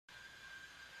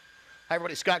Hi,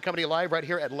 everybody. Scott Company live right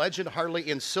here at Legend Harley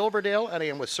in Silverdale, and I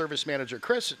am with Service Manager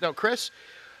Chris. Now, Chris,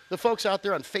 the folks out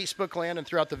there on Facebook land and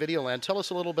throughout the video land, tell us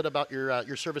a little bit about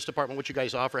your service department, what you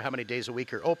guys offer, how many days a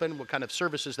week you're open, what kind of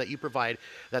services that you provide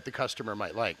that the customer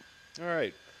might like. All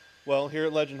right. Well, here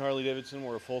at Legend Harley Davidson,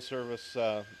 we're a full service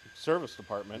service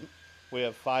department. We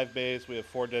have 5 bays. We have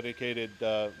 4 dedicated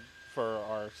for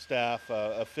our staff,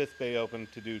 a 5th bay open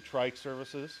to do trike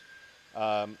services,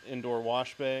 indoor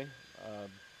wash bay.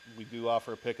 We do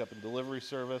offer a pickup and delivery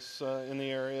service in the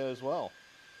area as well.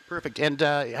 Perfect. And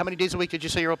how many days a week did you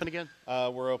say you're open again?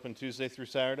 We're open Tuesday through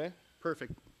Saturday.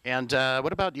 Perfect. And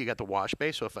what about you got the wash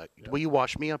bay? So will you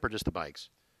wash me up or just the bikes?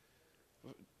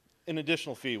 An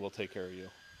additional fee will take care of you.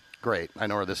 Great. I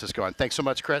know where this is going. Thanks so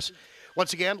much, Chris.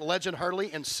 Once again, Legend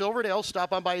Harley in Silverdale.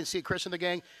 Stop on by and see Chris and the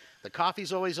gang. The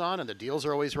coffee's always on and the deals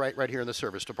are always right here in the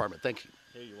service department. Thank you.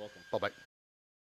 Hey, you're welcome. Bye-bye.